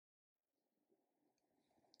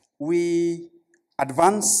we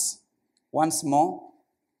advance once more,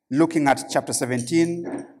 looking at chapter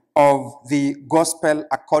 17 of the Gospel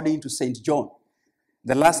according to St. John.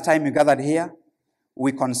 The last time we gathered here,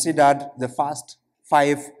 we considered the first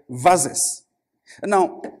 5 verses.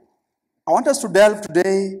 Now, I want us to delve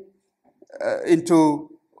today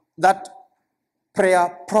into that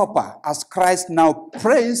prayer proper as Christ now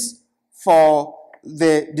prays for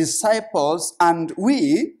the disciples, and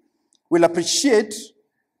we will appreciate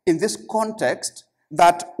in this context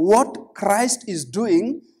that what Christ is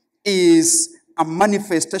doing is a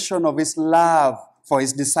manifestation of his love for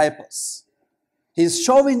his disciples. He's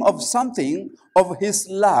showing of something of his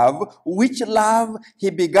love, which love he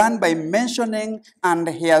began by mentioning and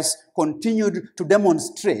he has continued to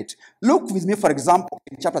demonstrate. Look with me, for example,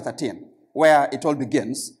 in chapter 13, where it all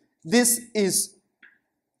begins. This is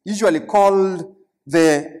usually called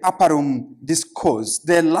the upper room discourse,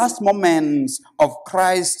 the last moments of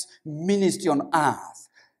Christ's ministry on earth.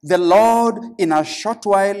 The Lord, in a short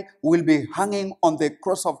while, will be hanging on the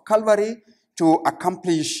cross of Calvary to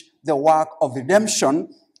accomplish the work of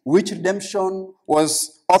redemption, which redemption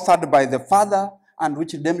was authored by the Father and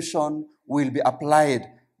which redemption will be applied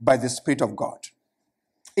by the Spirit of God.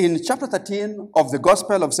 In chapter 13 of the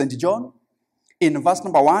Gospel of St. John, in verse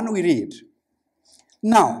number 1, we read,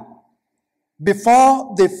 "Now,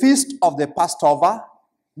 before the feast of the Passover,"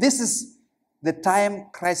 this is the time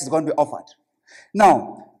Christ is going to be offered.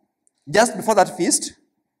 Now, just before that feast,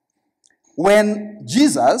 when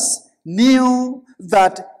Jesus knew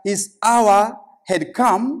that his hour had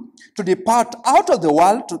come to depart out of the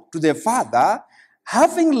world to the Father,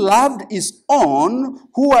 having loved his own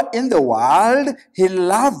who were in the world, he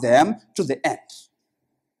loved them to the end.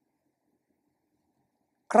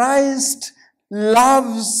 Christ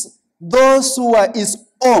loves those who are his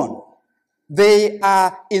own. They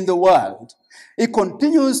are in the world. He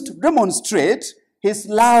continues to demonstrate his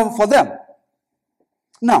love for them.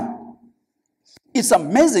 Now, it's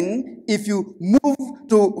amazing if you move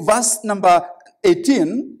to verse number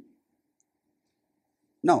 18.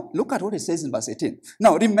 Now, look at what it says in verse 18.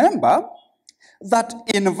 Now, remember that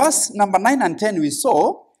in verse number 9 and 10 we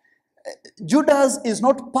saw Judas is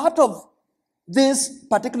not part of this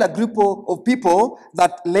particular group of people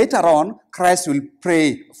that later on Christ will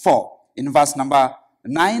pray for. In verse number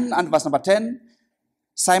 9 and verse number 10,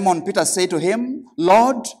 Simon Peter said to him,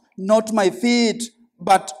 "Lord, not my feet,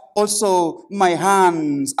 but also my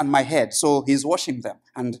hands and my head." So he's washing them.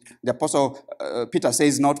 And the apostle Peter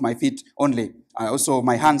says, "Not my feet only, also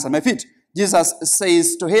my hands and my feet." Jesus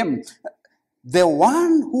says to him, "The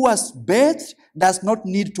one who has bathed does not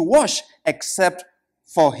need to wash except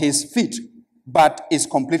for his feet, but is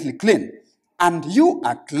completely clean. And you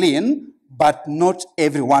are clean, but not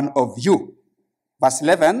every one of you." Verse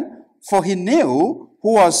 11, "For he knew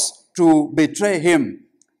who was to betray him.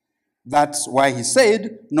 That's why he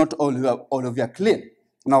said, not all of you are clean."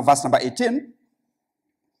 Now, verse number 18,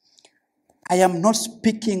 "I am not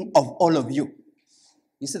speaking of all of you."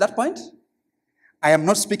 You see that point? I am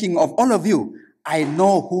not speaking of all of you. I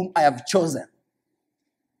know whom I have chosen.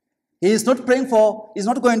 He is not praying for, he's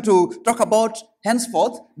not going to talk about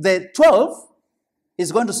henceforth the 12.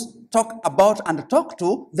 He's going to talk about and talk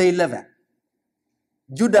to the 11.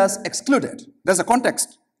 Judas excluded. There's a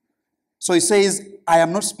context. So he says, "I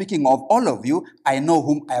am not speaking of all of you. I know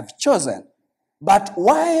whom I have chosen." But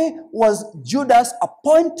why was Judas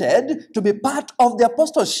appointed to be part of the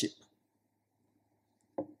apostleship?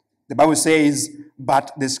 The Bible says,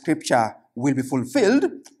 "But the scripture will be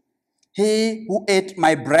fulfilled. He who ate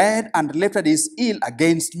my bread and lifted his heel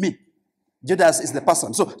against me." Judas is the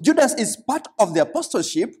person. So Judas is part of the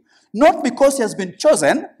apostleship, not because he has been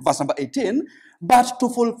chosen, verse number 18, but to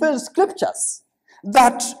fulfill scriptures.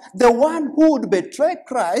 That the one who would betray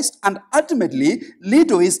Christ and ultimately lead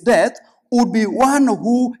to his death would be one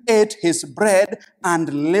who ate his bread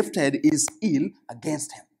and lifted his heel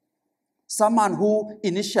against him. Someone who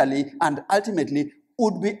initially and ultimately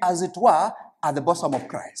would be, as it were, at the bosom of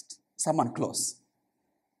Christ. Someone close.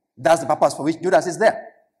 That's the purpose for which Judas is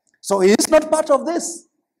there. So he is not part of this.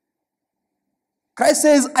 Christ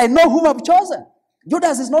says, "I know whom I've chosen."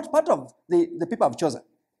 Judas is not part of the people I've chosen.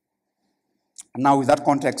 And now with that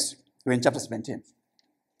context, we're in chapter 17.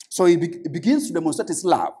 So he begins to demonstrate his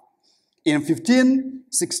love. In 15,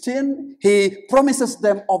 16, he promises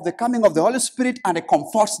them of the coming of the Holy Spirit and he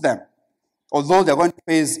comforts them. Although they're going to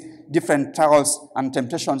face different trials and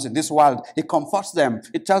temptations in this world, he comforts them.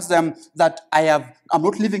 He tells them that I'm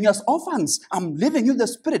not leaving you as orphans. I'm leaving you the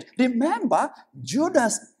Spirit. Remember,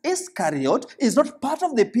 Judas Iscariot is not part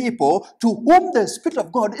of the people to whom the Spirit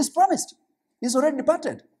of God is promised. He's already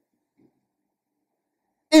departed.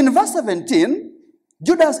 In verse 17,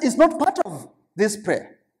 Judas is not part of this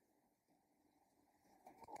prayer.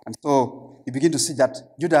 And so you begin to see that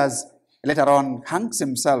Judas later on hangs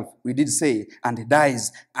himself, we did say, and he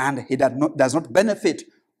dies, and he does not benefit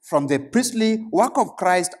from the priestly work of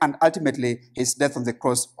Christ and ultimately his death on the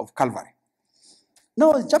cross of Calvary.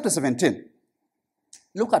 Now, in chapter 17,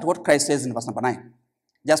 look at what Christ says in verse number 9,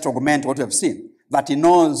 just to augment what we have seen, that he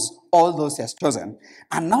knows all those he has chosen.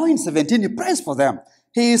 And now in 17, he prays for them.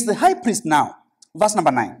 He is the high priest now. Verse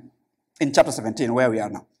number 9, in chapter 17, where we are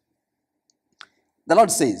now. The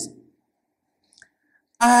Lord says,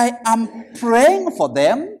 I am praying for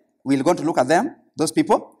them. We're going to look at them, those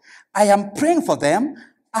people. I am praying for them.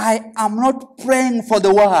 I am not praying for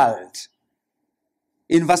the world.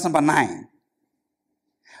 In verse number 9.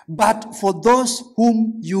 But for those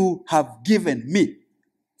whom you have given me,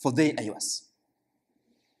 for they are yours.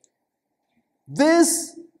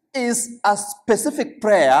 This is a specific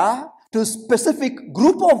prayer to a specific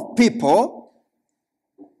group of people,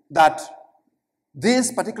 that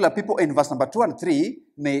these particular people in verse number 2 and 3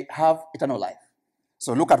 may have eternal life.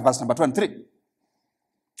 So look at verse number 2 and 3.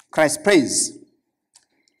 Christ prays.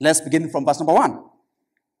 Let's begin from verse number 1.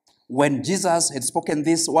 When Jesus had spoken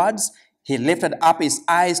these words, he lifted up his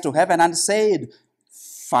eyes to heaven and said,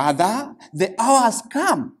 Father, the hour has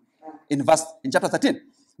come. In chapter 13,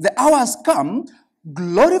 the hour has come.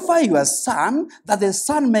 Glorify your Son, that the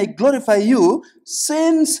Son may glorify you,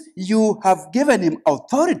 since you have given him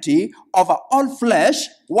authority over all flesh.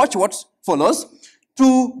 Watch what follows.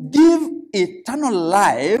 To give eternal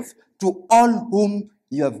life to all whom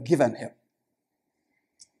you have given him.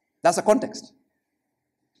 That's the context.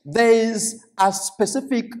 There is a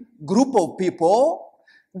specific group of people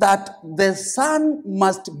that the Son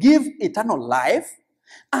must give eternal life,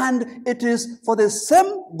 and it is for the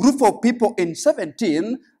same group of people in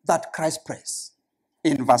 17 that Christ prays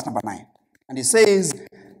in verse number 9. And he says,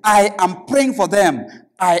 I am praying for them.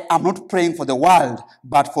 I am not praying for the world,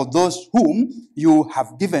 but for those whom you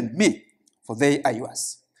have given me, for they are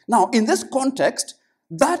yours. Now, in this context,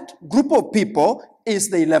 that group of people is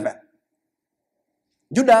the 11.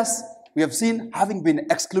 Judas, we have seen, having been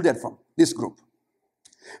excluded from this group.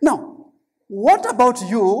 Now, what about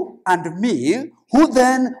you and me, who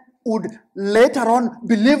then would later on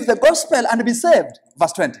believe the gospel and be saved?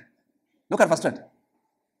 Verse 20. Look at verse 20.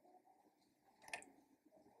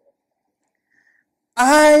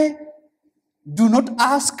 I do not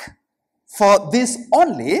ask for this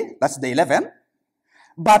only, that's the 11,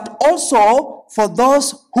 but also for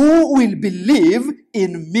those who will believe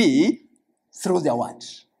in me through their word.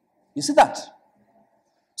 You see that?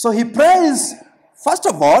 So he prays, first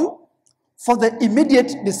of all, for the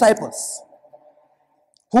immediate disciples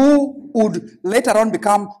who would later on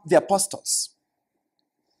become the apostles.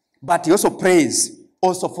 But he also prays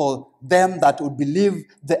also for them that would believe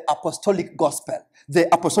the apostolic gospel, the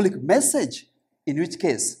apostolic message, in which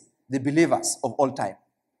case the believers of all time.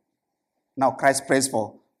 Now Christ prays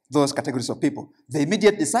for those categories of people, the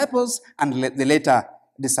immediate disciples and the later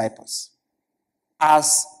disciples,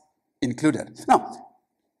 as included. Now,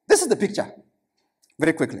 this is the picture,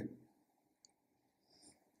 very quickly.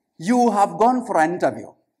 You have gone for an interview,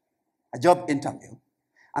 a job interview,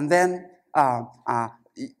 and then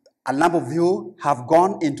a number of you have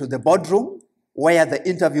gone into the boardroom where the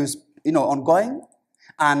interview is, ongoing,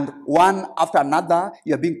 and one after another,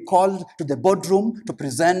 you are being called to the boardroom to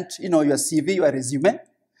present, your CV, your resume,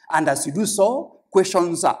 and as you do so,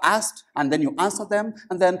 questions are asked, and then you answer them,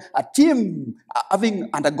 and then a team, having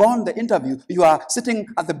undergone the interview, you are sitting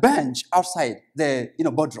at the bench outside the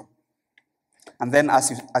boardroom. And then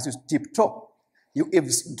as you tiptoe, you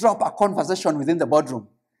eavesdrop a conversation within the boardroom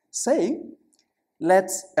saying,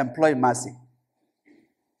 let's employ mercy.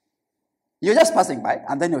 You're just passing by,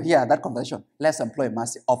 and then you hear that conversation, let's employ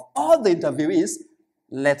mercy. Of all the interviewees,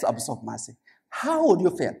 let's absorb mercy. How would you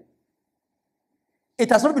feel? It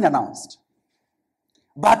has not been announced.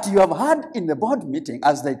 But you have heard in the board meeting,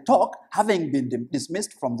 as they talk, having been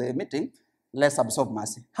dismissed from the meeting, let's absorb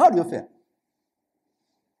mercy. How do you feel?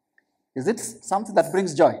 Is it something that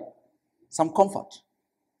brings joy? Some comfort?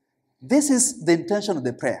 This is the intention of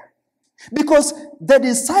the prayer. Because the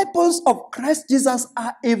disciples of Christ Jesus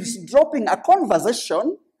are eavesdropping a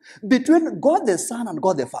conversation between God the Son and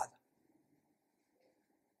God the Father.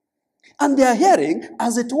 And they are hearing,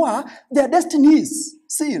 as it were, their destinies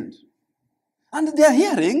sealed. And they are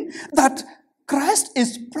hearing that Christ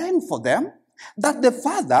is praying for them, that the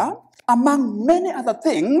Father, among many other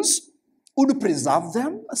things, would preserve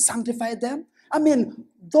them, sanctify them. I mean,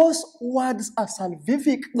 those words are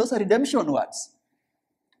salvific, those are redemption words.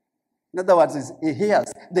 In other words, he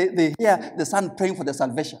hears. They hear the son praying for their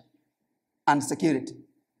salvation and security.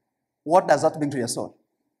 What does that mean to your soul?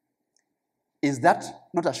 Is that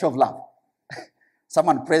not a show of love?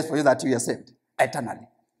 Someone prays for you that you are saved eternally.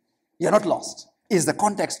 You're not lost. Is the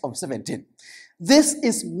context of 17. This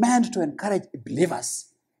is meant to encourage believers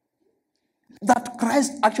that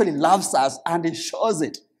Christ actually loves us, and he shows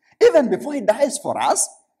it. Even before he dies for us,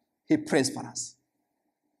 he prays for us.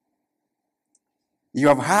 You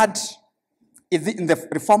have heard in the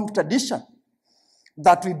Reformed tradition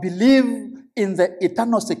that we believe in the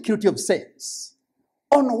eternal security of saints.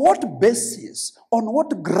 On what basis, on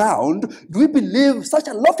what ground do we believe such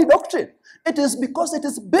a lofty doctrine? It is because it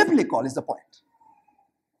is biblical, is the point.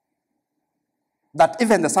 That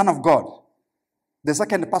even the Son of God, the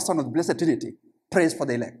second person of the Blessed Trinity, prays for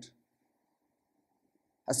the elect.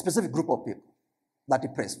 A specific group of people that he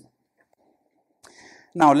prays for.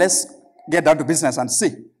 Now let's get down to business and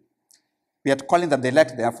see. We are calling them the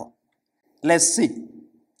elect, therefore. Let's see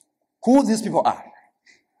who these people are.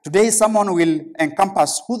 Today, someone will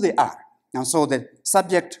encompass who they are. And so the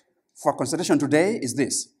subject for consideration today is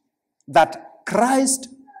this, that Christ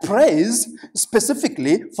prays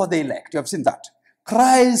specifically for the elect. You have seen that.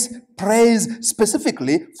 Christ prays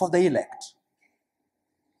specifically for the elect.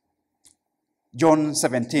 John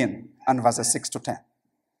 17 and verses 6 to 10.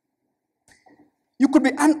 You could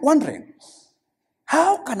be wondering,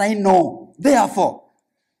 how can I know, therefore,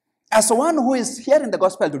 as one who is hearing the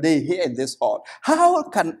gospel today here in this hall, how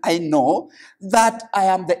can I know that I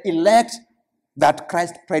am the elect that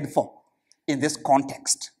Christ prayed for in this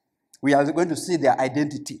context? We are going to see their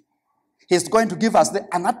identity. He's going to give us the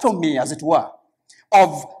anatomy, as it were,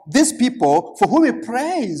 of these people for whom he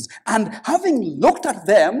prays. And having looked at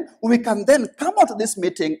them, we can then come out of this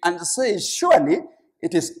meeting and say, surely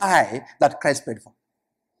it is I that Christ prayed for.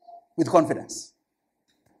 With confidence.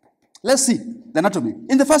 Let's see the anatomy.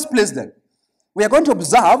 In the first place then, we are going to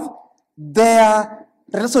observe their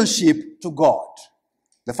relationship to God.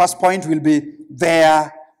 The first point will be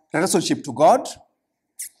their relationship to God.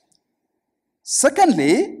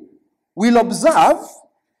 Secondly, we'll observe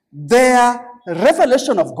their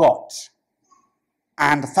revelation of God.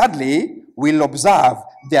 And thirdly, we'll observe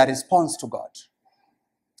their response to God.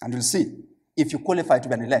 And we'll see if you qualify to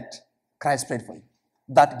be an elect, Christ prayed for you.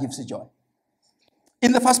 That gives you joy.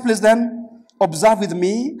 In the first place then, observe with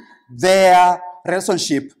me their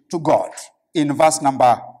relationship to God in verse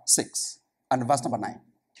number 6 and verse number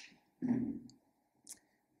 9.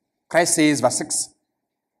 Christ says, verse 6,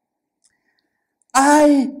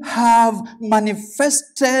 I have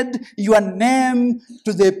manifested your name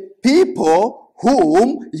to the people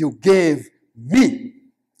whom you gave me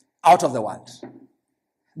out of the world.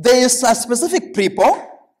 There is a specific people,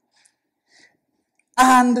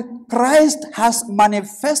 and Christ has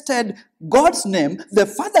manifested God's name, the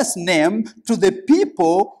Father's name, to the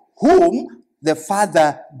people whom the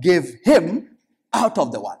Father gave him out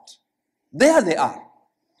of the world. There they are.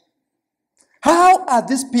 How are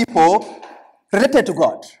these people related to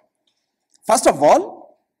God? First of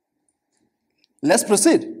all, let's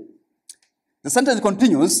proceed. The sentence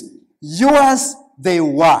continues, yours they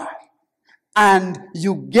were, and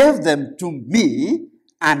you gave them to me,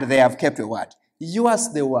 and they have kept your word. Yours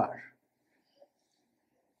they were.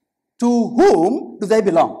 To whom do they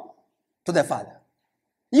belong? To their Father.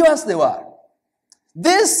 Yours they were.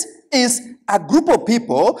 This is a group of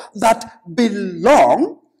people that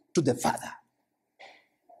belong to the Father.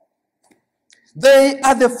 They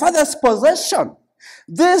are the Father's possession.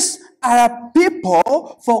 These are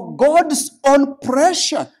people for God's own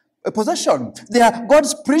possession. They are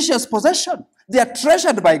God's precious possession. They are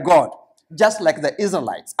treasured by God, just like the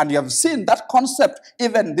Israelites. And you have seen that concept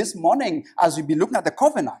even this morning as we be looking at the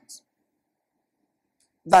covenants.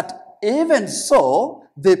 That even so,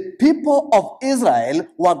 the people of Israel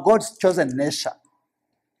were God's chosen nation.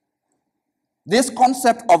 This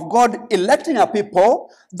concept of God electing a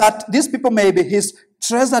people, that these people may be his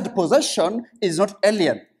treasured possession, is not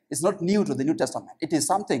alien. It's not new to the New Testament. It is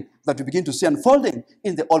something that we begin to see unfolding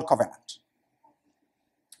in the Old Covenant.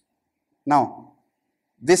 Now,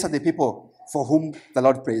 these are the people for whom the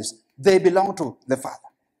Lord prays. They belong to the Father.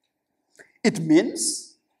 It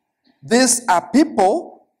means these are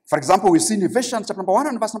people, for example, we see in Ephesians chapter number 1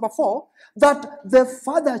 and verse number 4, that the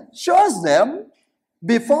Father chose them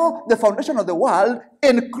before the foundation of the world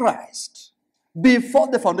in Christ. Before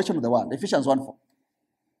the foundation of the world. Ephesians 1:4.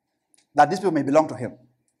 That these people may belong to him.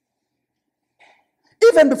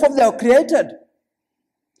 Even before they were created,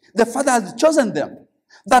 the Father has chosen them,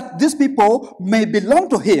 that these people may belong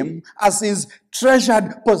to him as his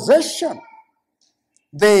treasured possession.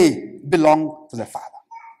 They belong to the Father.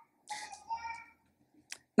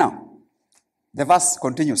 The verse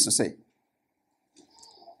continues to say,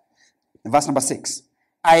 in verse number 6,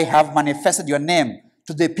 I have manifested your name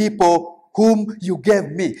to the people whom you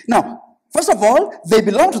gave me. Now, first of all, they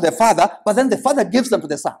belong to the Father, but then the Father gives them to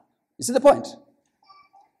the Son. You see the point?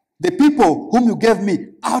 The people whom you gave me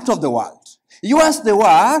out of the world. You as they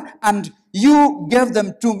were, and you gave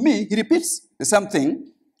them to me. He repeats the same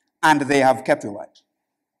thing, and they have kept your word.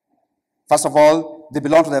 First of all, they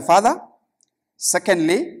belong to the Father.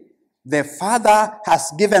 Secondly, the Father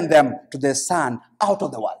has given them to the Son out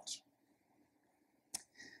of the world.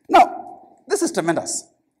 Now, this is tremendous,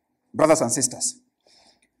 brothers and sisters.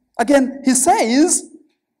 Again, he says,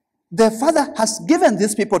 the Father has given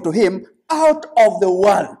these people to him out of the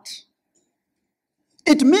world.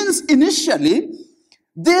 It means initially,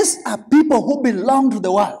 these are people who belong to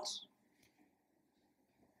the world.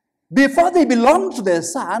 Before they belonged to the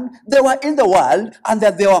Son, they were in the world, and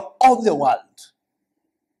that they were of the world.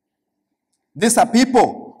 These are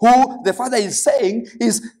people who the Father is saying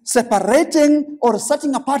is separating or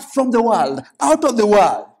setting apart from the world, out of the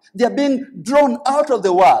world. They are being drawn out of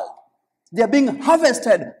the world. They are being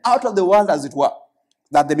harvested out of the world, as it were,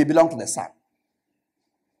 that they may belong to the Son.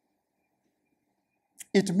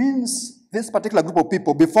 It means this particular group of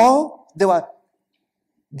people, before they were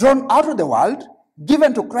drawn out of the world,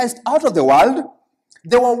 given to Christ out of the world,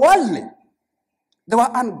 they were worldly. They were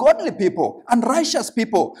ungodly people, unrighteous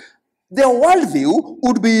people. Their worldview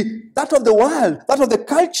would be that of the world, that of the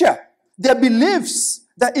culture. Their beliefs,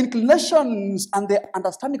 their inclinations, and their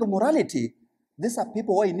understanding of morality. These are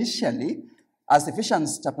people who initially, as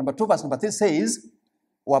Ephesians chapter number 2, verse number 3 says,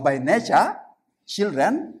 were by nature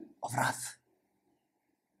children of wrath.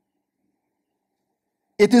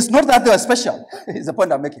 It is not that they were special, is the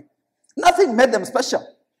point I'm making. Nothing made them special.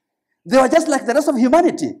 They were just like the rest of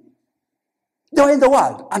humanity. They were in the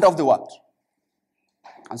world and of the world.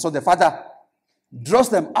 And so the Father draws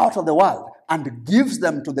them out of the world and gives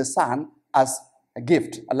them to the Son as a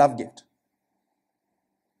gift, a love gift.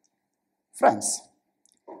 Friends,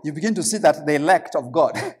 you begin to see that the elect of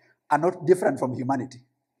God are not different from humanity.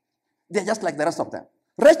 They're just like the rest of them.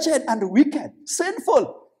 Wretched and wicked,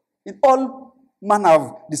 sinful in all manner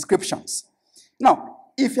of descriptions. Now,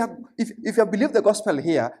 if you believe the gospel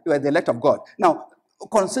here, you are the elect of God. Now,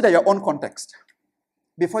 consider your own context.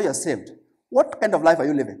 Before you're saved, what kind of life are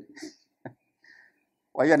you living?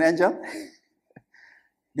 Were you an angel?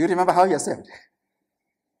 Do you remember how you're saved?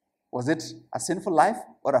 Was it a sinful life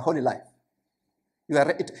or a holy life?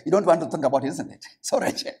 You don't want to think about it, isn't it? So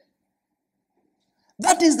wretched.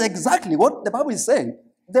 That is exactly what the Bible is saying.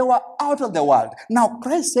 They were out of the world. Now,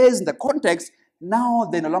 Christ says in the context, now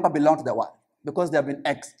they no longer belong to the world because they have been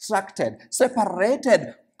extracted,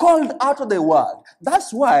 separated, called out of the world.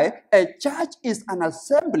 That's why a church is an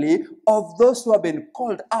assembly of those who have been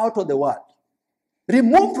called out of the world,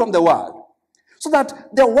 removed from the world, so that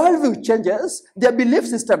their worldview changes, their belief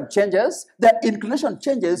system changes, their inclination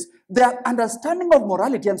changes, their understanding of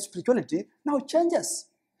morality and spirituality now changes.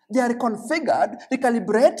 They are reconfigured,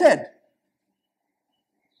 recalibrated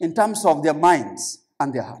in terms of their minds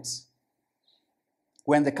and their hearts.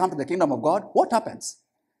 When they come to the kingdom of God, what happens?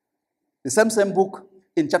 The same book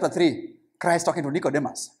in chapter 3, Christ talking to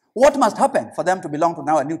Nicodemus. What must happen for them to belong to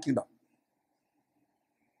now a new kingdom?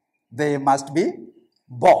 They must be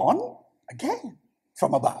born again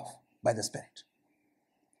from above by the Spirit.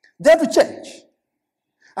 They have to change.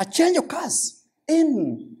 A change occurs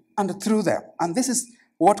in and through them. And this is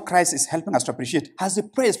what Christ is helping us to appreciate as he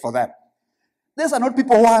prays for them. These are not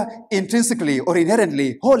people who are intrinsically or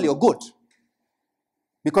inherently holy or good.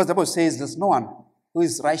 Because the Bible says there's no one who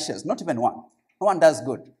is righteous, not even one. No one does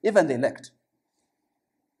good, even the elect.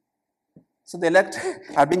 So the elect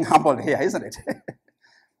are being humbled here, isn't it?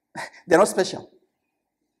 They're not special.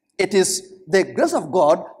 It is the grace of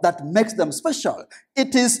God that makes them special.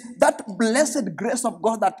 It is that blessed grace of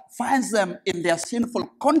God that finds them in their sinful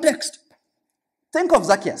context. Think of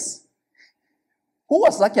Zacchaeus. Who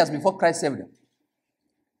was Zacchaeus before Christ saved him?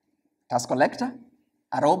 Tax collector?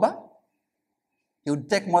 A robber? He would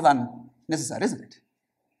take more than necessary, isn't it?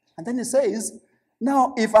 And then he says,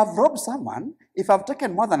 now, if I've robbed someone, if I've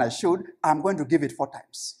taken more than I should, I'm going to give it 4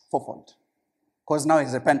 times, fourfold. Because now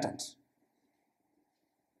he's repentant.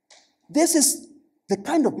 This is the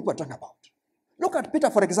kind of people we're talking about. Look at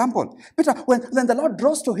Peter, for example. Peter, when the Lord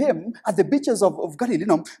draws to him at the beaches of Galilee,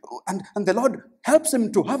 and the Lord helps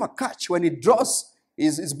him to have a catch when he draws,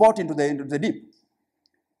 is brought into the deep.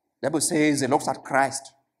 The Bible says he looks at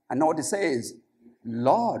Christ. And know what he says?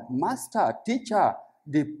 Lord, Master, Teacher,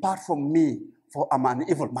 depart from me, for I'm an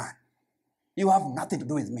evil man. You have nothing to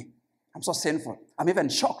do with me. I'm so sinful. I'm even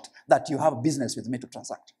shocked that you have business with me to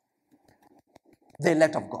transact. the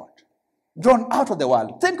elect of God, drawn out of the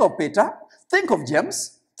world. Think of Peter, think of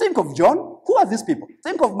James, think of John. Who are these people?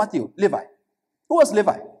 Think of Matthew, Levi. Who was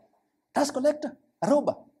Levi? Tax collector, a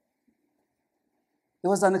robber. He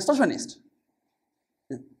was an extortionist.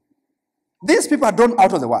 These people are drawn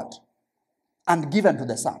out of the world and given to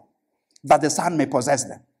the Son, that the Son may possess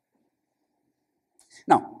them.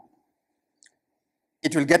 Now,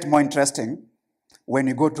 it will get more interesting when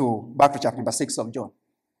you go back to chapter number 6 of John.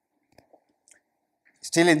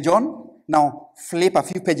 Still in John, now flip a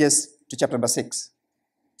few pages to chapter number 6,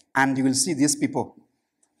 and you will see these people.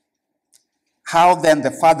 How then the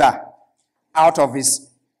Father, out of his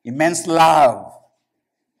immense love,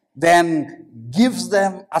 then gives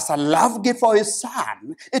them as a love gift for his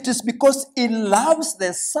Son. It is because he loves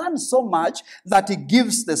the Son so much that he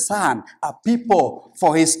gives the Son a people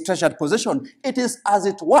for his treasured possession. It is, as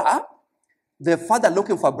it were, the Father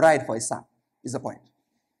looking for a bride for his Son, is the point.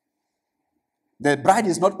 The bride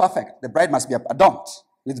is not perfect. The bride must be adorned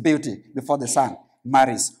with beauty before the Son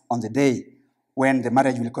marries on the day when the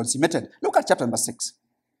marriage will be consummated. Look at chapter number 6.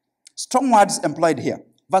 Strong words employed here.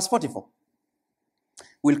 Verse 44.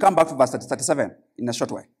 We'll come back to verse 37 in a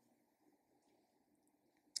short while.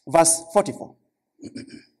 Verse 44.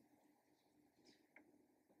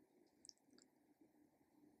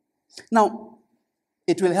 Now,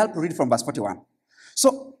 it will help to read from verse 41.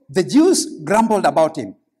 So, the Jews grumbled about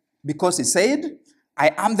him because he said,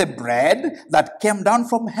 I am the bread that came down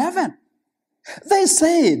from heaven. They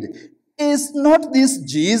said, is not this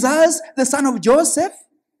Jesus, the son of Joseph,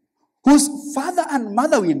 whose father and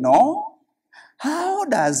mother we know? How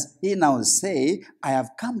does he now say, I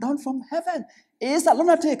have come down from heaven? He is a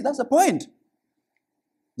lunatic. That's the point.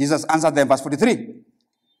 Jesus answered them, verse 43.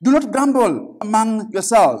 Do not grumble among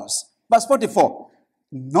yourselves. Verse 44.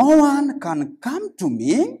 No one can come to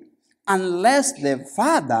me unless the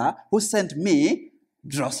Father who sent me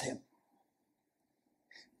draws him.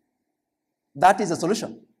 That is the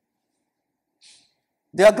solution.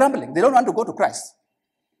 They are grumbling. They don't want to go to Christ.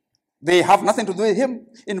 They have nothing to do with him.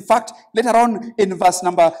 In fact, later on in verse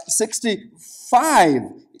number 65,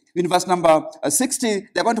 in verse number 60,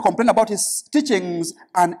 they're going to complain about his teachings.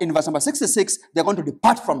 And in verse number 66, they're going to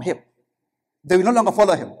depart from him. They will no longer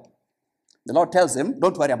follow him. The Lord tells him,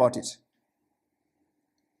 don't worry about it.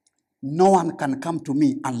 No one can come to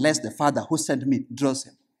me unless the Father who sent me draws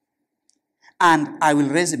him. And I will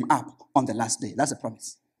raise him up on the last day. That's a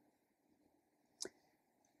promise.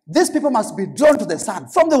 These people must be drawn to the Son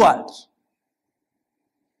from the world.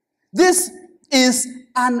 This is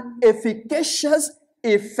an efficacious,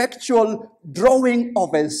 effectual drawing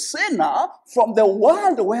of a sinner from the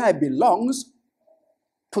world where he belongs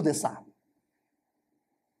to the Son.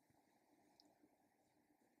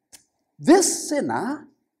 This sinner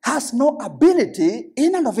has no ability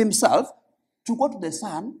in and of himself to go to the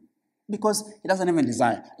Son because he doesn't even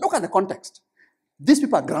desire. Look at the context. These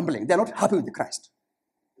people are grumbling. They're not happy with Christ.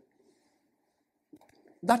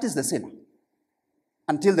 That is the sinner.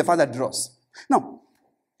 Until the Father draws. Now,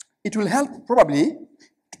 it will help probably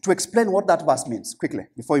to explain what that verse means quickly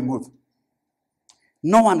before we move.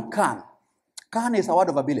 No one can. Can is a word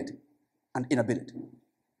of ability and inability.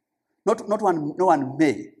 No one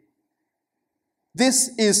may.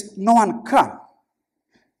 This is no one can.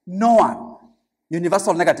 No one.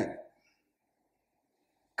 Universal negative.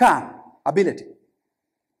 Can. Ability.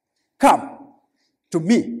 Come to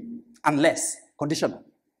me unless. Conditional.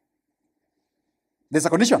 There's a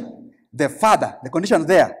condition. The Father, the condition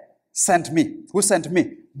there, sent me. Who sent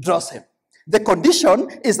me? Draws him. The condition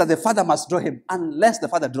is that the Father must draw him. Unless the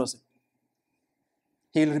Father draws him,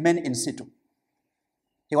 he will remain in situ.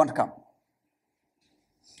 He won't come.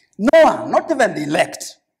 No one, not even the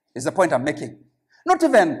elect, is the point I'm making. Not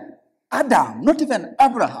even Adam, not even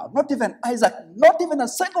Abraham, not even Isaac, not even a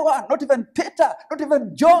single one, not even Peter, not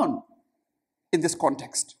even John in this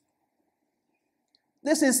context.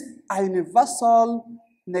 This is a universal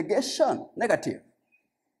negation, negative,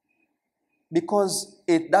 because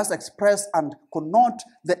it does express and connote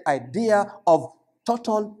the idea of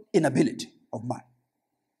total inability of man.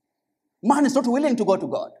 Man is not willing to go to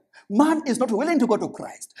God. Man is not willing to go to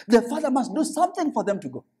Christ. The Father must do something for them to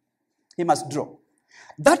go. He must draw.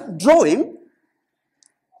 That drawing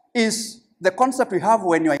is the concept we have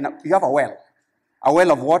when you have a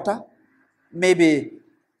well of water. Maybe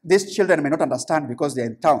these children may not understand because they're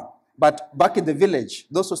in town. But back in the village,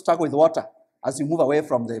 those who struggle with water, as you move away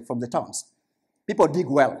from the towns, people dig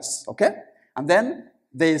wells, okay? And then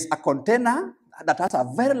there's a container that has a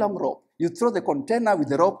very long rope. You throw the container with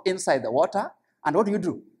the rope inside the water, and what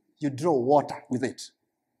do? You draw water with it.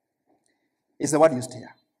 It's the word used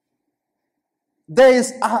here. There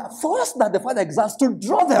is a force that the Father exerts to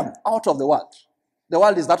draw them out of the world. The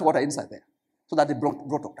world is that water inside there, so that they brought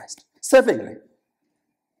to Christ savingly.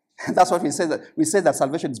 That's what we say, that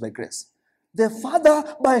salvation is by grace. The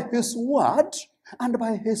Father, by His word and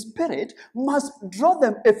by His Spirit, must draw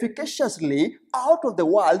them efficaciously out of the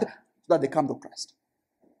world so that they come to Christ.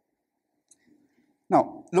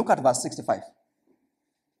 Now, look at verse 65.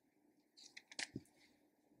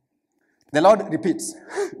 The Lord repeats,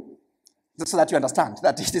 so that you understand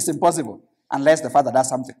that it is impossible unless the Father does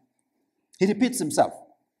something. He repeats Himself.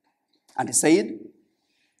 And He said,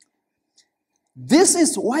 this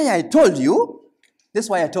is why I told you, it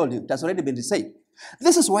has already been said.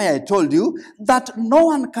 This is why I told you that no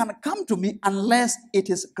one can come to me unless it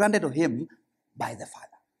is granted to him by the Father.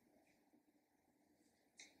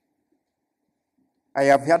 I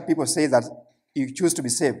have heard people say that you choose to be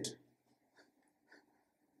saved.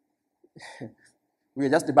 We are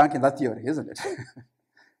just debunking that theory, isn't it?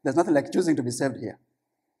 There's nothing like choosing to be saved here.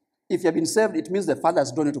 If you have been saved, it means the Father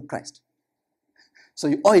has drawn you to Christ. So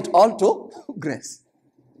you owe it all to grace.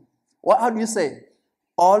 How do you say?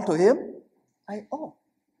 All to Him I owe.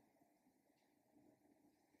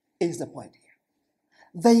 Is the point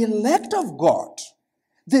here. The elect of God,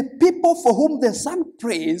 the people for whom the Son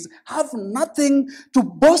prays, have nothing to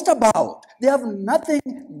boast about. They have nothing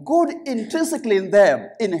good intrinsically in them,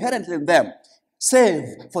 inherently in them,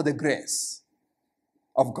 save for the grace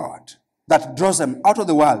of God that draws them out of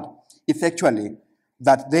the world effectually,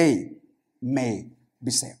 that they may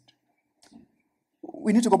be saved.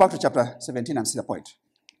 We need to go back to chapter 17 and see the point.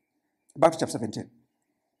 Back to chapter 17.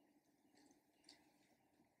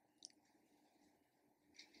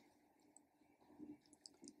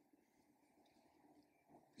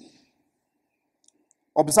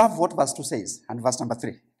 Observe what verse 2 says and verse number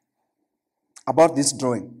 3 about this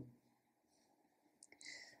drawing.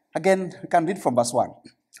 Again, we can read from verse 1.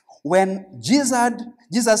 When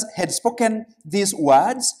Jesus had spoken these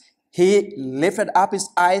words, He lifted up His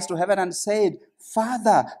eyes to heaven and said,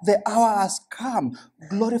 Father, the hour has come.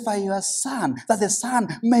 Glorify your Son, that the Son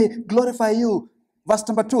may glorify you. Verse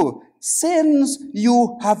number 2. Since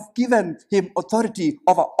you have given Him authority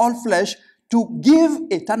over all flesh to give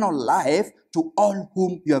eternal life to all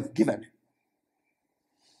whom you have given.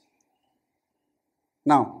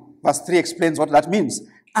 Now, verse 3 explains what that means.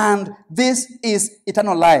 And this is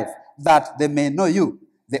eternal life, that they may know you,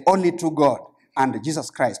 the only true God, and Jesus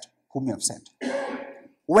Christ, whom you have sent.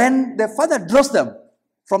 When the Father draws them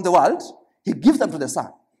from the world, He gives them to the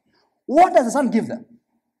Son. What does the Son give them?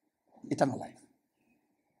 Eternal life.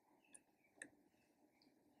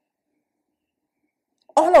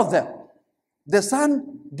 All of them. The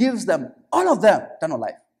Son gives them, all of them, eternal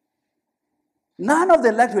life. None of the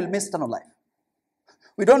elect will miss eternal life.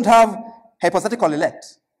 We don't have hypothetical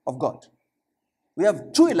elect of God. We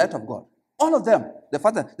have true elect of God. All of them, the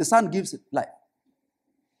Father, the Son gives life.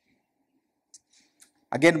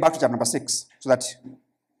 Again, back to chapter number 6, so that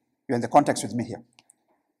you're in the context with me here.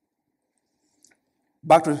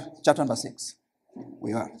 Back to chapter number 6.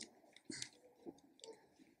 We are.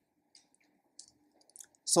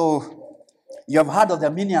 So, you have heard of the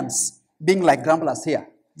Arminians being like grumblers here.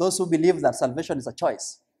 Those who believe that salvation is a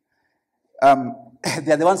choice.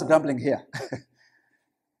 They are the ones grumbling here.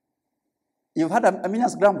 You've heard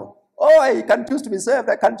Arminians grumble. Oh, I can choose to be saved.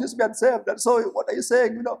 I can choose to be unsaved. And so, what are you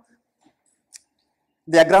saying? You know,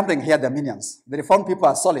 they are grumbling here, the Arminians. The Reformed people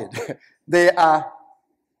are solid. They are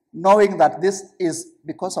knowing that this is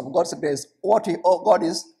because of God's grace. What we owe God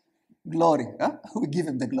is glory. Huh? We give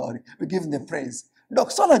Him the glory. We give Him the praise.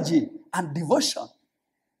 Doxology and devotion.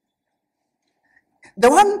 The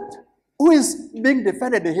one who is being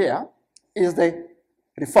defended here is the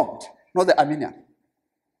Reformed, not the Arminian.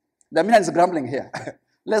 The Arminian is grumbling here.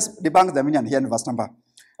 Let's debunk the Arminian here in verse number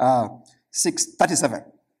 37.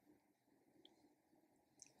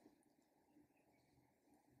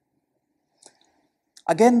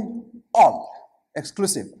 Again, all,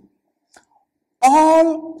 exclusive.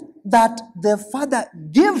 All that the Father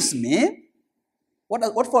gives me,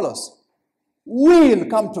 what follows? Will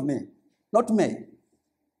come to me, not may.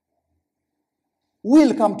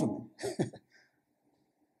 Will come to me.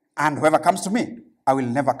 And whoever comes to me, I will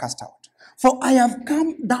never cast out. For I have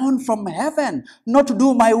come down from heaven, not to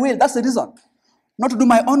do my will. That's the reason. Not to do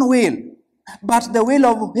my own will, but the will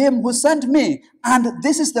of Him who sent me. And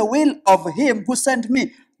this is the will of Him who sent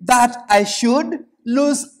me, that I should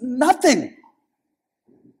lose nothing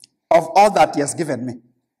of all that He has given me.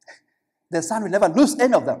 The Son will never lose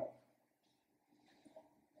any of them.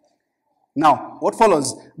 Now, what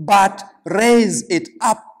follows? But raise it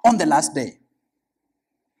up on the last day.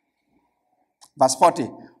 Verse 40.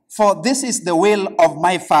 For this is the will of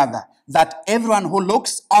my Father, that everyone who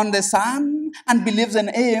looks on the Son and believes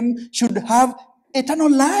in him should have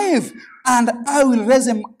eternal life, and I will raise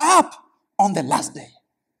him up on the last day.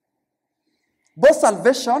 Both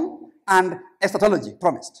salvation and eschatology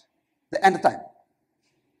promised, the end time.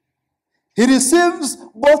 He receives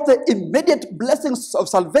both the immediate blessings of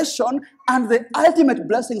salvation and the ultimate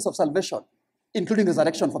blessings of salvation, including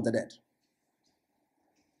resurrection from the dead.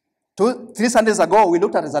 3 Sundays ago, we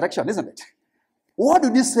looked at resurrection, isn't it? What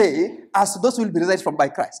did he say as those who will be resurrected from by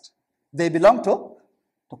Christ? They belong to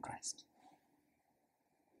Christ.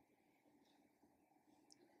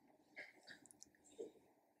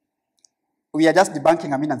 We are just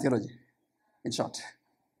debunking Arminian theology, in short.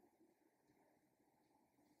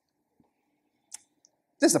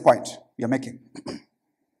 This is the point we are making.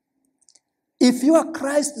 If you are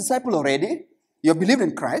Christ's disciple already, you believe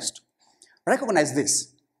in Christ, recognize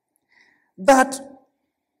this, that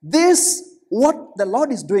this, what the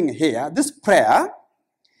Lord is doing here, this prayer,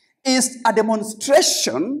 is a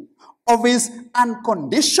demonstration of his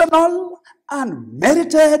unconditional,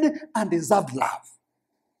 unmerited, and deserved love.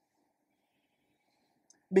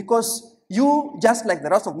 Because you, just like the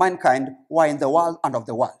rest of mankind, were in the world and of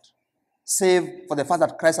the world. Save for the fact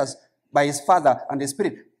that Christ has, by his Father and his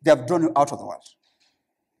Spirit, they have drawn you out of the world.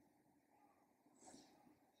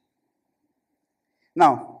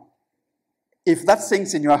 Now, if that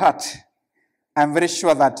sinks in your heart, I'm very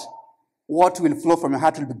sure that what will flow from your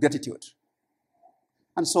heart will be gratitude.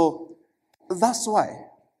 And so, that's why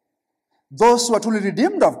those who are truly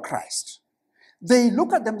redeemed of Christ, they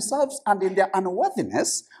look at themselves, and in their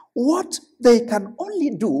unworthiness, what they can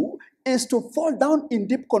only do is to fall down in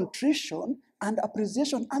deep contrition and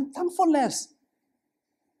appreciation and thankfulness.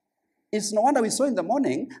 It's no wonder we saw in the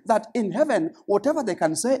morning that in heaven, whatever they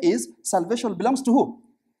can say is, salvation belongs to who?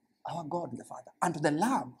 Our God the Father, and to the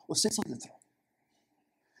Lamb who sits on the throne.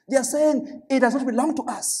 They are saying, it does not belong to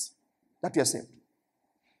us that we are saved.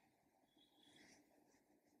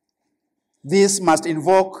 This must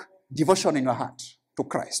invoke devotion in your heart to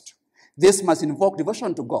Christ. This must invoke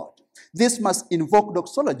devotion to God. This must invoke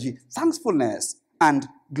doxology, thankfulness, and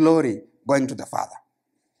glory going to the Father.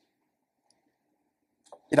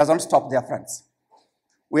 It doesn't stop there, friends.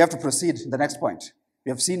 We have to proceed to the next point.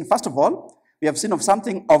 We have seen, first of all, we have seen of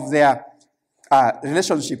something of their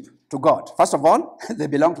relationship to God. First of all, they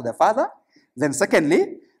belong to the Father. Then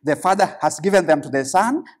secondly, the Father has given them to the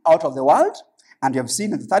Son out of the world. And you have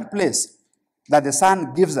seen in the third place that the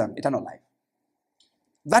Son gives them eternal life.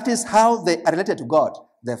 That is how they are related to God.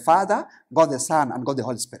 The Father, God the Son, and God the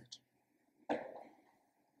Holy Spirit.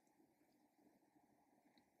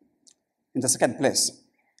 In the second place,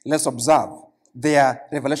 let's observe their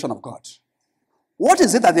revelation of God. What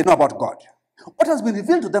is it that they know about God? What has been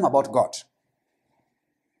revealed to them about God?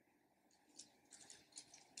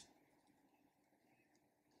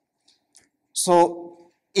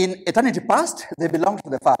 So, in eternity past, they belong to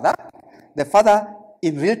the Father. The Father,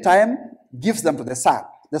 in real time, gives them to the Son.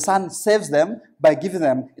 The Son saves them by giving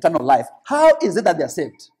them eternal life. How is it that they are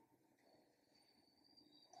saved?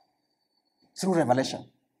 Through revelation.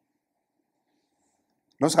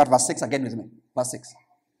 Let's look at verse 6 again with me. Verse 6.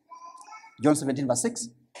 John 17, verse 6.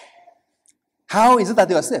 How is it that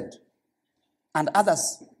they are saved? And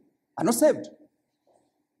others are not saved.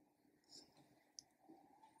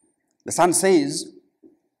 The Son says,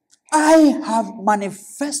 I have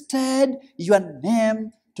manifested your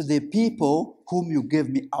name to the people whom you gave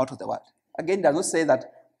me out of the world. Again, it does not say that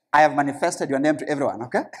I have manifested your name to everyone,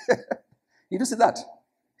 okay? You do see that?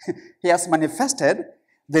 He has manifested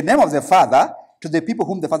the name of the Father to the people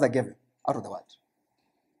whom the Father gave him out of the world.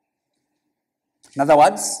 In other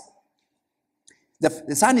words,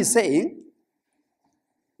 the Son is saying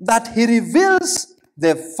that he reveals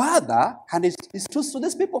the Father and his truth to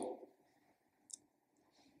these people.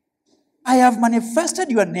 I have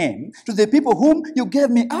manifested your name to the people whom you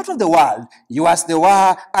gave me out of the world. You as they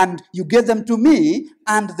were, and you gave them to me,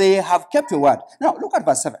 and they have kept your word. Now, look at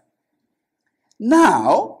verse 7.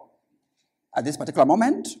 Now, at this particular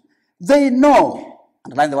moment, they know,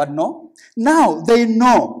 underline the word know, now they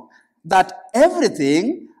know that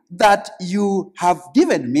everything that you have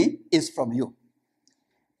given me is from you.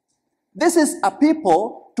 This is a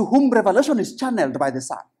people to whom revelation is channeled by the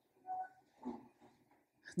Son.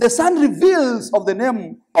 The Son reveals of the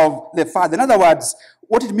name of the Father. In other words,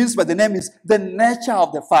 what it means by the name is the nature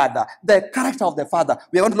of the Father, the character of the Father.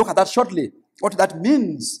 We are going to look at that shortly, what that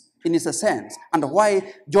means in its essence, and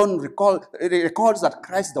why John records that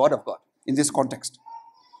Christ is the Word of God in this context.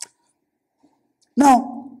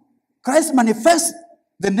 Now, Christ manifests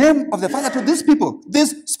the name of the Father to these people,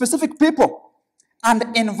 these specific people.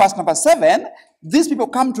 And in verse number 7, these people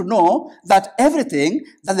come to know that everything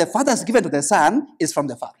that the Father has given to the Son is from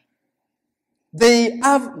the Father. They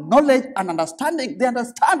have knowledge and understanding. They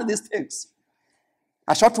understand these things.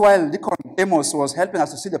 A short while, Deacon Amos was helping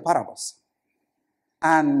us to see the parables.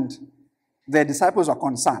 And the disciples were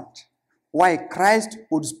concerned why Christ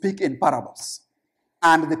would speak in parables.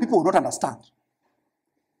 And the people would not understand.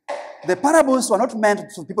 The parables were not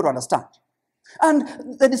meant for people to understand.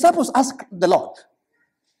 And the disciples asked the Lord,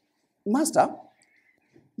 Master,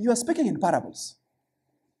 you are speaking in parables.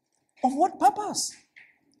 Of what purpose?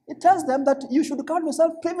 It tells them that you should count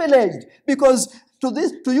yourself privileged because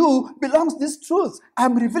to you belongs this truth.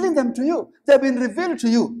 I'm revealing them to you. They've been revealed to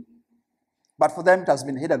you. But for them, it has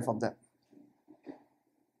been hidden from them.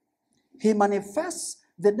 He manifests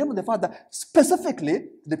the name of the Father specifically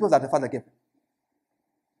to the people that the Father gave.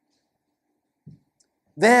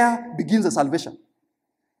 There begins the salvation.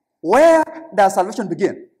 Where does salvation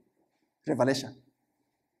begin? Revelation.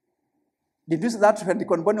 Did you see that when the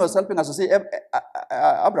Bonnie was helping us to see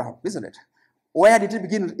Abraham, isn't it? Where did it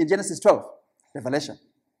begin in Genesis 12? Revelation.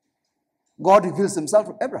 God reveals himself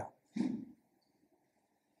to Abraham.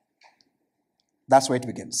 That's where it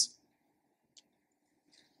begins.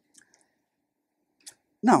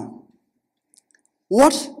 Now,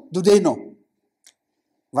 what do they know?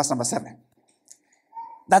 Verse number 7.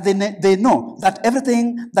 That they know that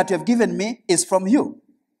everything that you have given me is from you.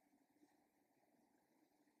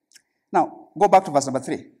 Now, go back to verse number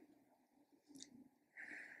 3.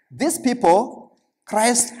 These people,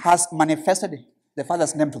 Christ has manifested the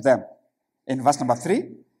Father's name to them. In verse number 3,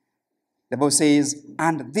 the Bible says,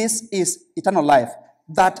 and this is eternal life,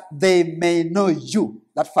 that they may know you,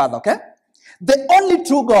 that Father, okay? The only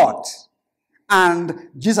true God, and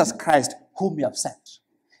Jesus Christ, whom you have sent.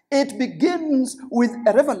 It begins with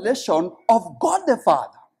a revelation of God the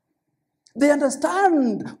Father. They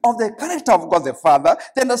understand of the character of God the Father.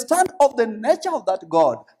 They understand of the nature of that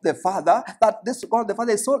God the Father, that this God the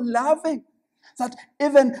Father is so loving, that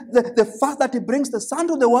even the fact that he brings the Son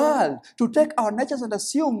to the world to take our natures and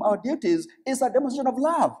assume our duties is a demonstration of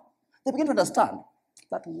love. They begin to understand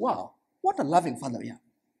that, wow, what a loving Father we have.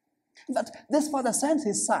 That this Father sends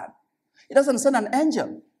his Son. He doesn't send an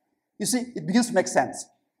angel. You see, it begins to make sense.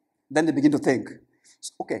 Then they begin to think,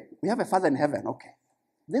 okay, we have a Father in heaven, okay.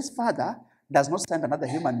 This Father does not send another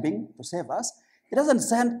human being to save us. He doesn't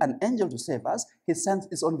send an angel to save us. He sends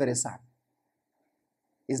his own very Son.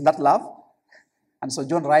 Isn't that love? And so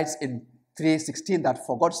John writes in 3:16 that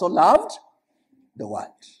for God so loved the world.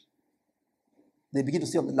 They begin to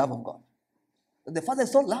see of the love of God. The Father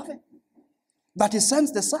is so loving that he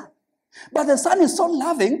sends the Son. But the Son is so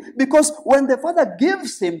loving because when the Father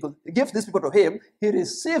gives these people to him, he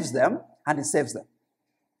receives them and he saves them.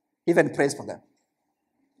 Even prays for them.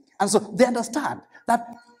 And so they understand that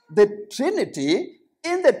the Trinity,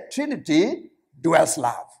 in the Trinity, dwells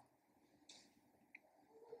love.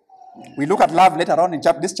 We look at love later on in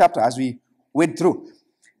this chapter as we went through.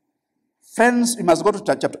 Friends, we must go back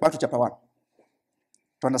to chapter 1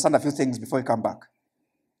 to understand a few things before we come back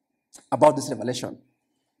about this revelation.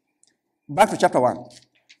 Back to chapter 1.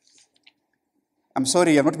 I'm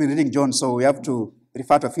sorry, I've not been reading John, so we have to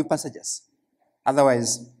refer to a few passages.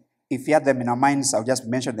 Otherwise, if we have them in our minds, I'll just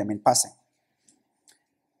mention them in passing.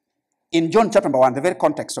 In John chapter 1, the very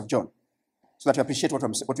context of John, so that you appreciate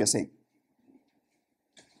what we are saying.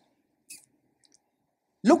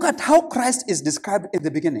 Look at how Christ is described in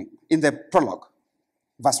the beginning, in the prologue.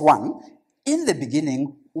 Verse 1, in the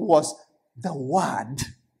beginning was the Word.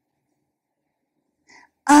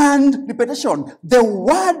 And repetition, the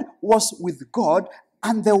Word was with God,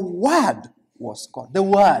 and the Word was God. The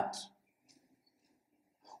Word.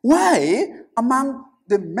 Why, among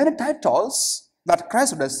the many titles that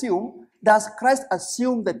Christ would assume, does Christ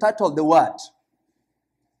assume the title, the Word?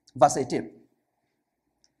 Verse 18.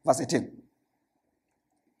 Verse 18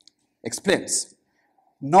 explains,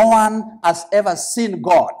 no one has ever seen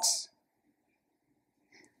God.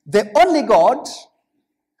 The only God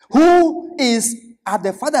who is at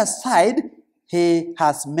the Father's side, he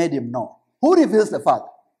has made him known. Who reveals the Father?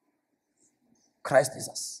 Christ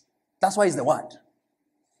Jesus. That's why he's the Word.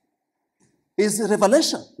 His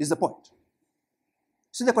revelation is the point.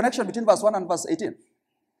 See the connection between verse 1 and verse 18.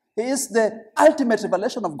 He is the ultimate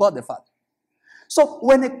revelation of God the Father. So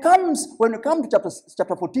when we come to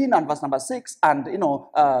chapter 14 and verse number 6, and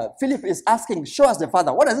Philip is asking, show us the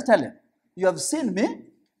Father. What does he tell him? You have seen me,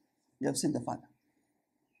 you have seen the Father.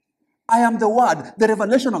 I am the Word, the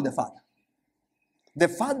revelation of the Father. The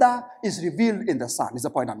Father is revealed in the Son, is the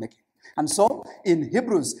point I'm making. And so in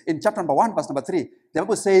Hebrews, in chapter number 1, verse number 3, the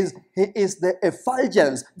Bible says he is the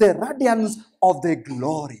effulgence, the radiance of the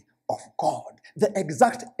glory of God, the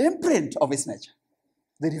exact imprint of his nature,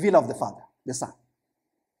 the revealer of the Father, the Son.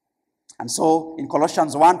 And so in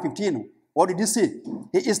Colossians 1:15, what did you see?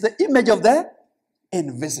 He is the image of the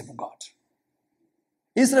invisible God.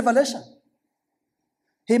 His revelation.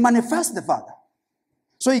 He manifests the Father.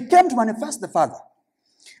 So he came to manifest the Father.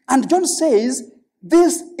 And John says,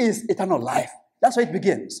 this is eternal life. That's why it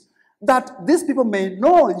begins. That these people may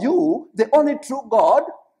know you, the only true God,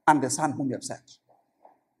 and the Son whom you have sent.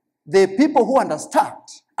 The people who understand,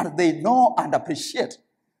 and they know and appreciate,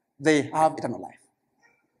 they have eternal life.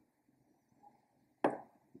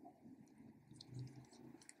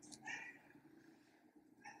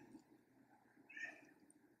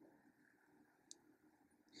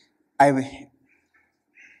 I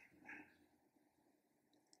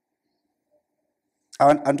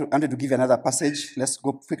wanted to give you another passage. Let's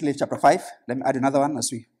go quickly, chapter 5. Let me add another one as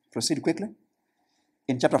we proceed quickly.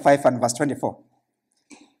 In chapter 5 and verse 24.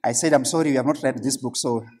 I said, I'm sorry, we have not read this book,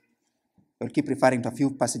 so we'll keep referring to a few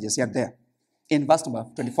passages here and there. In verse number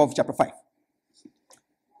 24 of chapter 5.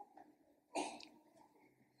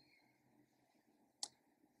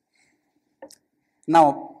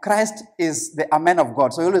 Now, Christ is the Amen of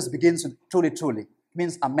God. So he always begins with truly, truly. It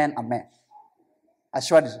means Amen, Amen.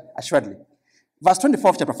 Assuredly. Verse 24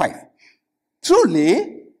 of chapter 5.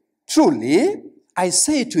 Truly, truly, I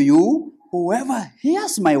say to you, whoever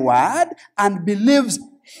hears my word and believes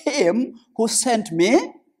him who sent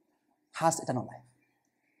me has eternal life.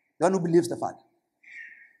 The one who believes the Father.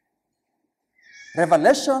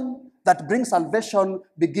 Revelation that brings salvation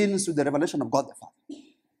begins with the revelation of God the Father.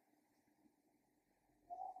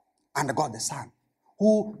 And God the Son,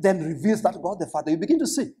 who then reveals that God the Father. You begin to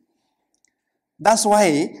see. That's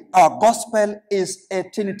why our gospel is a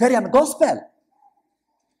Trinitarian gospel.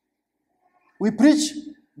 We preach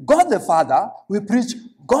God the Father, we preach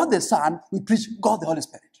God the Son, we preach God the Holy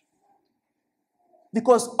Spirit.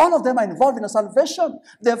 Because all of them are involved in a salvation.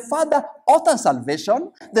 The Father authors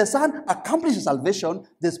salvation, the Son accomplishes salvation,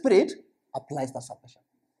 the Spirit applies that salvation.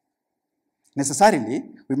 Necessarily,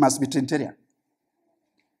 we must be Trinitarian.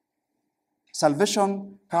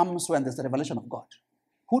 Salvation comes when there's the revelation of God.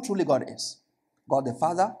 Who truly God is. God the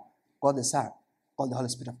Father, God the Son, God the Holy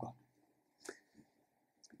Spirit of God.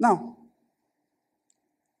 Now,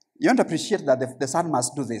 you want to appreciate that the Son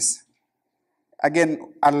must do this.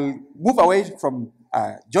 Again, I'll move away from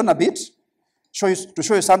John a bit, to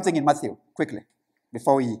show you something in Matthew, quickly,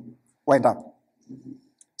 before we wind up.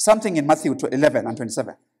 Something in Matthew 11 and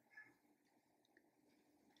 27.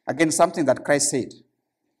 Again, something that Christ said.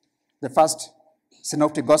 The first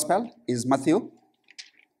synoptic gospel is Matthew.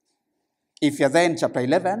 If you're there in chapter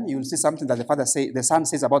 11, you will see something that the Son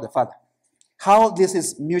says about the Father. How this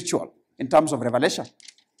is mutual in terms of revelation,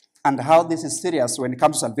 and how this is serious when it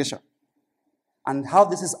comes to salvation, and how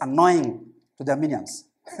this is annoying to their minions.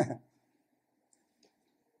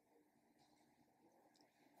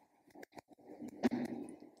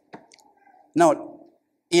 Now,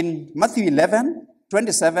 in Matthew 11,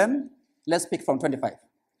 27, let's pick from 25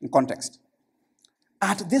 in context.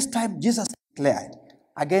 At this time, Jesus declared,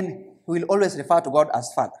 again, we will always refer to God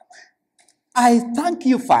as Father. I thank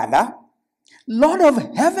you, Father, Lord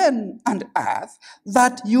of heaven and earth,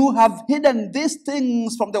 that you have hidden these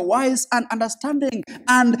things from the wise and understanding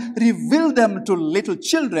and revealed them to little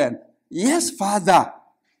children. Yes, Father,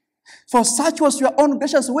 for such was your own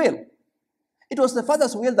gracious will. It was the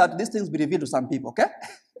Father's will that these things be revealed to some people, okay?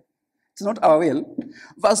 It's not our will.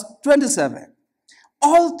 Verse 27.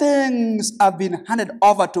 All things have been handed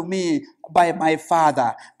over to me by my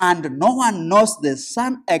Father, and no one knows the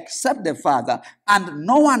Son except the Father, and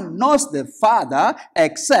no one knows the Father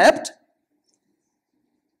except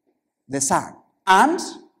the Son, and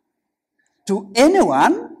to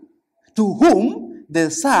anyone to whom the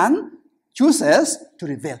Son chooses to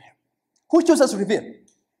reveal him. Who chooses to reveal?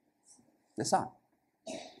 The Son.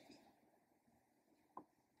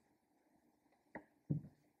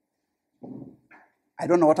 I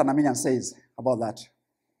don't know what an Armenian says about that.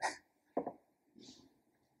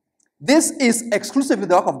 This is exclusively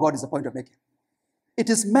the work of God, is the point of making. It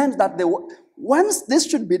is meant that once this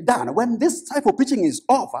should be done, when this type of preaching is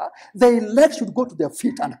over, the elect should go to their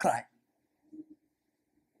feet and cry.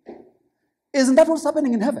 Isn't that what's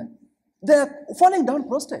happening in heaven? They're falling down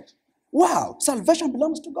prostrate. Wow, salvation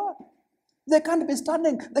belongs to God. They can't be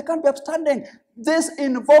standing. They can't be upstanding. This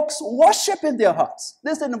invokes worship in their hearts.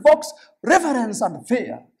 This invokes reverence and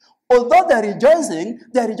fear. Although they're rejoicing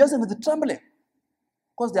with trembling.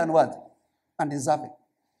 Because they're unworthy and deserving.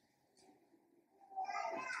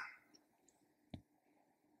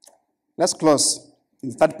 Let's close in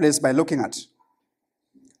the third place by looking at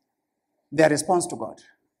their response to God.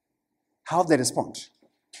 How they respond.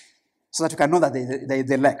 So that you can know that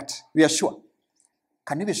they elect. We are sure.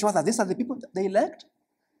 Can you be sure that these are the people that they elect?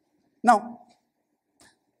 Now,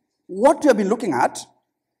 what we have been looking at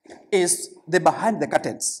is the behind the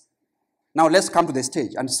curtains. Now let's come to the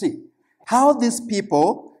stage and see how these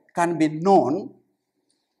people can be known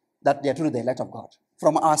that they are truly the elect of God.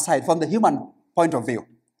 From our side, from the human point of view.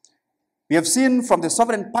 We have seen from the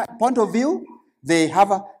sovereign point of view, they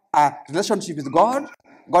have a relationship with God.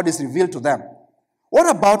 God is revealed to them. What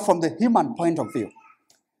about from the human point of view?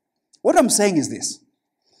 What I'm saying is this.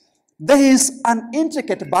 There is an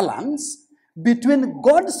intricate balance between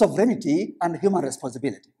God's sovereignty and human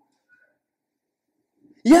responsibility.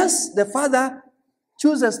 Yes, the Father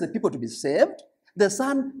chooses the people to be saved. The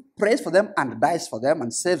Son prays for them and dies for them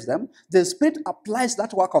and saves them. The Spirit applies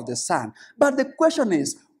that work of the Son. But the question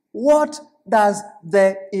is, what does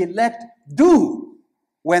the elect do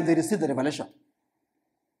when they receive the revelation?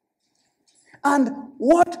 And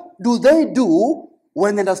what do they do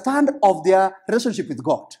when they understand of their relationship with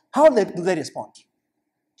God? How do they respond?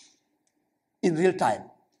 In real time.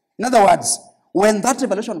 In other words, when that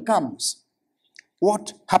revelation comes,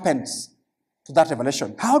 what happens to that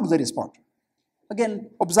revelation? How do they respond?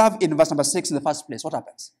 Again, observe in verse number 6 in the first place. What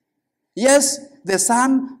happens? Yes, the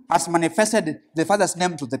Son has manifested the Father's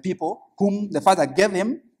name to the people whom the Father gave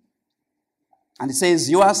him. And he says,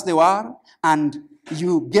 yours they were, and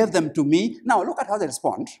you gave them to me. Now look at how they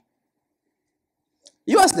respond.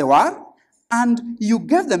 Yours they were, and you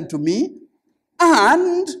gave them to me,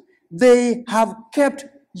 and they have kept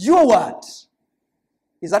your word.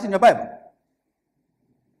 Is that in your Bible?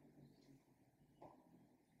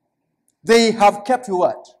 They have kept your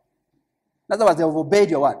word. In other words, they have obeyed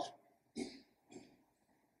your word.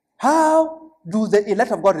 How do the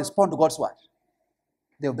elect of God respond to God's word?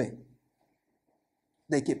 They obey.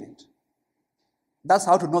 They keep it. That's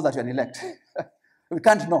how to know that you're an elect. We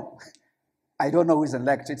can't know. I don't know who is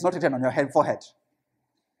elect. It's not written on your forehead.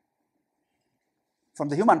 From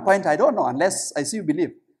the human point, I don't know unless I see you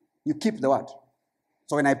believe. You keep the word.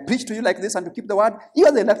 So when I preach to you like this and you keep the word, you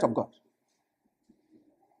are the elect of God.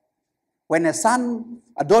 When a son,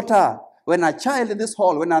 a daughter, when a child in this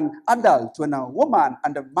hall, when an adult, when a woman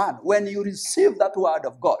and a man, when you receive that word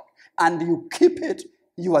of God and you keep it,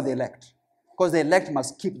 you are the elect. Because the elect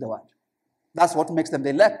must keep the word. That's what makes them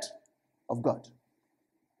the elect of God.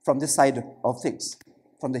 From this side of things.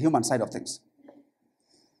 From the human side of things.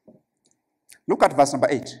 Look at verse number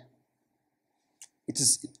 8.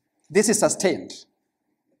 This is sustained.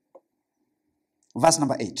 Verse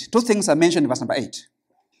number 8. Two things are mentioned in verse number 8.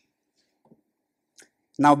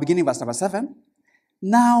 Now beginning verse number 7.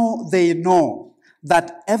 Now they know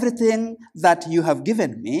that everything that you have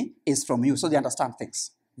given me is from you. So they understand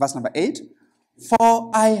things. Verse number 8.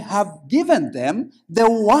 For I have given them the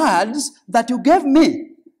words that you gave me,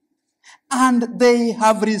 and they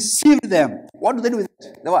have received them. What do they do with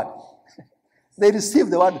it? The word. They receive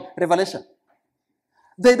the word revelation.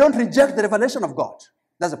 They don't reject the revelation of God.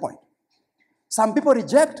 That's the point. Some people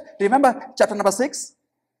reject. Remember chapter number 6?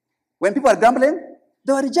 When people are grumbling,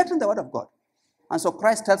 they were rejecting the word of God. And so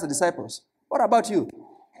Christ tells the disciples, what about you?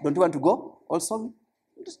 Don't you want to go also?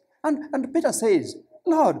 And Peter says,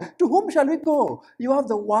 Lord, to whom shall we go? You have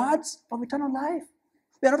the words of eternal life.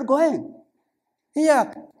 We are not going.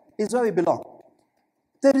 Here is where we belong.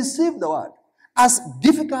 They receive the word. As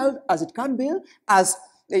difficult as it can be, as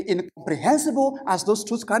incomprehensible as those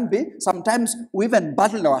truths can be, sometimes we even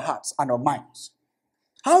battle in our hearts and our minds.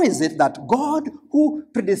 How is it that God, who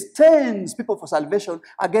predestines people for salvation,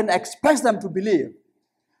 again expects them to believe?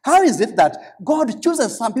 How is it that God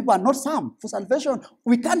chooses some people and not some for salvation?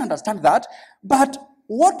 We can't understand that. But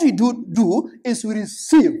what we do is we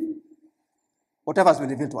receive whatever has been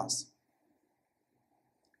revealed to us.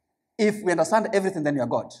 If we understand everything, then we are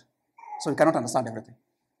God. So we cannot understand everything.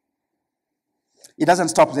 It doesn't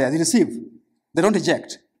stop there. They receive. They don't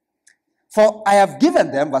reject. For I have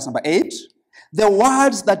given them, verse number 8, the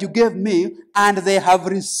words that you gave me, and they have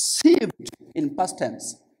received, in past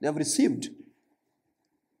tense, they have received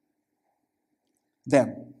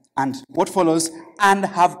them. And what follows? And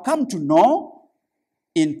have come to know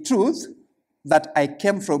in truth that I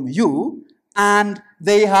came from you, and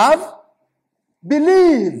they have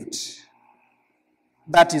believed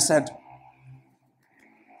that you sent.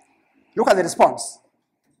 Look at the response.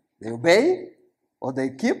 They obey, or they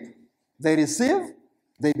keep, they receive,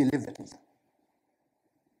 they believe the truth.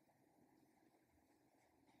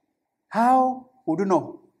 How would you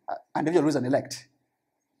know an individual who is an elect?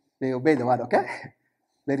 They obey the word, okay?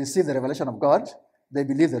 They receive the revelation of God. they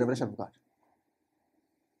believe the revelation of God.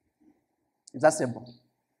 It's that simple.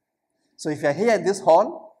 So if you're here in this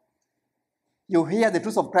hall, you hear the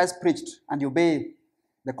truth of Christ preached and you obey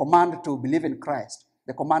the command to believe in Christ,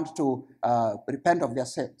 the command to repent of their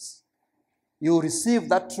sins. You receive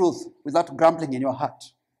that truth without grumbling in your heart,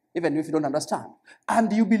 even if you don't understand.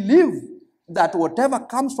 And you believe that whatever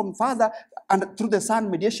comes from Father and through the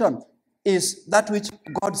Son mediation is that which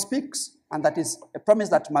God speaks, and that is a promise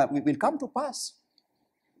that will come to pass.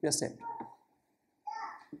 We are saved.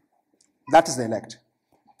 That is the elect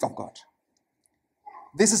of God.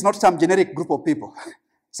 This is not some generic group of people,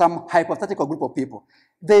 some hypothetical group of people.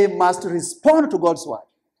 They must respond to God's word.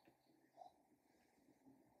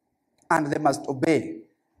 And they must obey,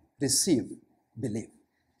 receive, believe.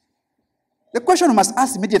 The question we must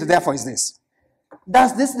ask immediately, therefore, is this.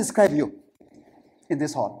 Does this describe you in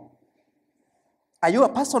this hall? Are you a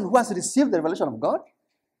person who has received the revelation of God?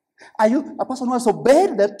 Are you a person who has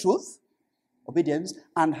obeyed that truth, obedience,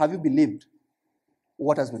 and have you believed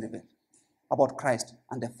what has been revealed about Christ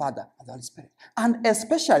and the Father and the Holy Spirit? And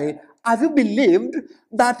especially, have you believed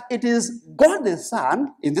that it is God the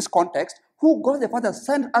Son, in this context, who God the Father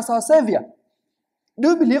sent as our Savior? Do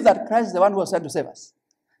you believe that Christ is the one who was sent to save us?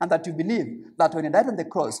 And that you believe that when he died on the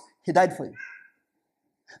cross, he died for you?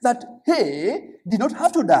 That he did not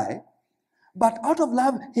have to die, but out of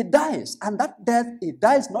love, he dies. And that death, he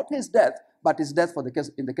dies not his death, but his death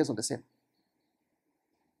in the case of the sinner.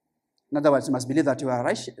 In other words, you must believe that you are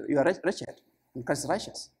wretched, and Christ is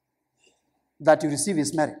righteous. That you receive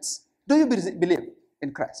his merits. Do you believe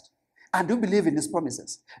in Christ? And do you believe in his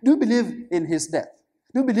promises? Do you believe in his death?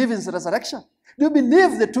 Do you believe in his resurrection? Do you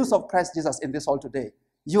believe the truth of Christ Jesus in this hall today?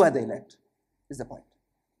 You are the elect, is the point.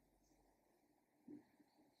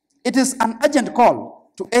 It is an urgent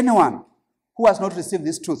call to anyone who has not received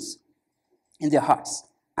these truths in their hearts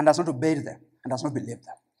and has not obeyed them and has not believed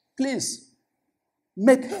them. Please,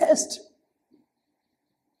 make haste.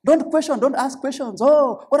 Don't ask questions.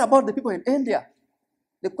 Oh, what about the people in India?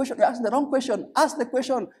 The question, you ask the wrong question. Ask the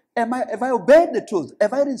question, have I obeyed the truth?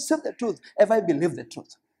 Have I received the truth? Have I believed the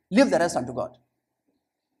truth? Leave the rest unto God.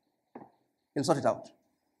 He'll sort it out.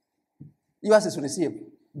 Yours is to receive,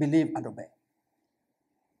 believe, and obey.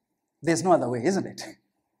 There's no other way, isn't it?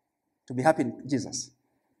 To be happy in Jesus,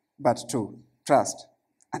 but to trust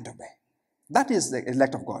and obey. That is the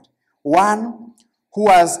elect of God. One who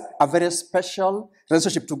has a very special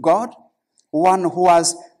relationship to God, one who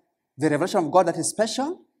has the revelation of God that is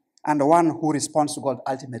special, and one who responds to God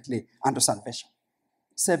ultimately unto salvation,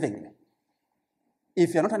 savingly.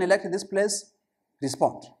 If you're not an elect in this place,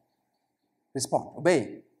 respond. Respond,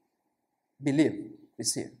 obey, believe,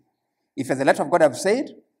 receive. If you're the elect of God, I've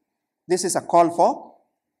said, this is a call for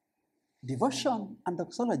devotion and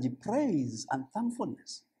doxology, praise and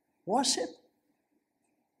thankfulness, worship.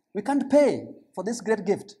 We can't pay for this great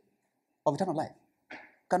gift of eternal life. We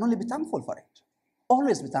can only be thankful for it.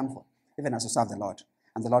 Always be thankful, even as you serve the Lord.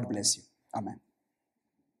 And the Lord bless you. Amen.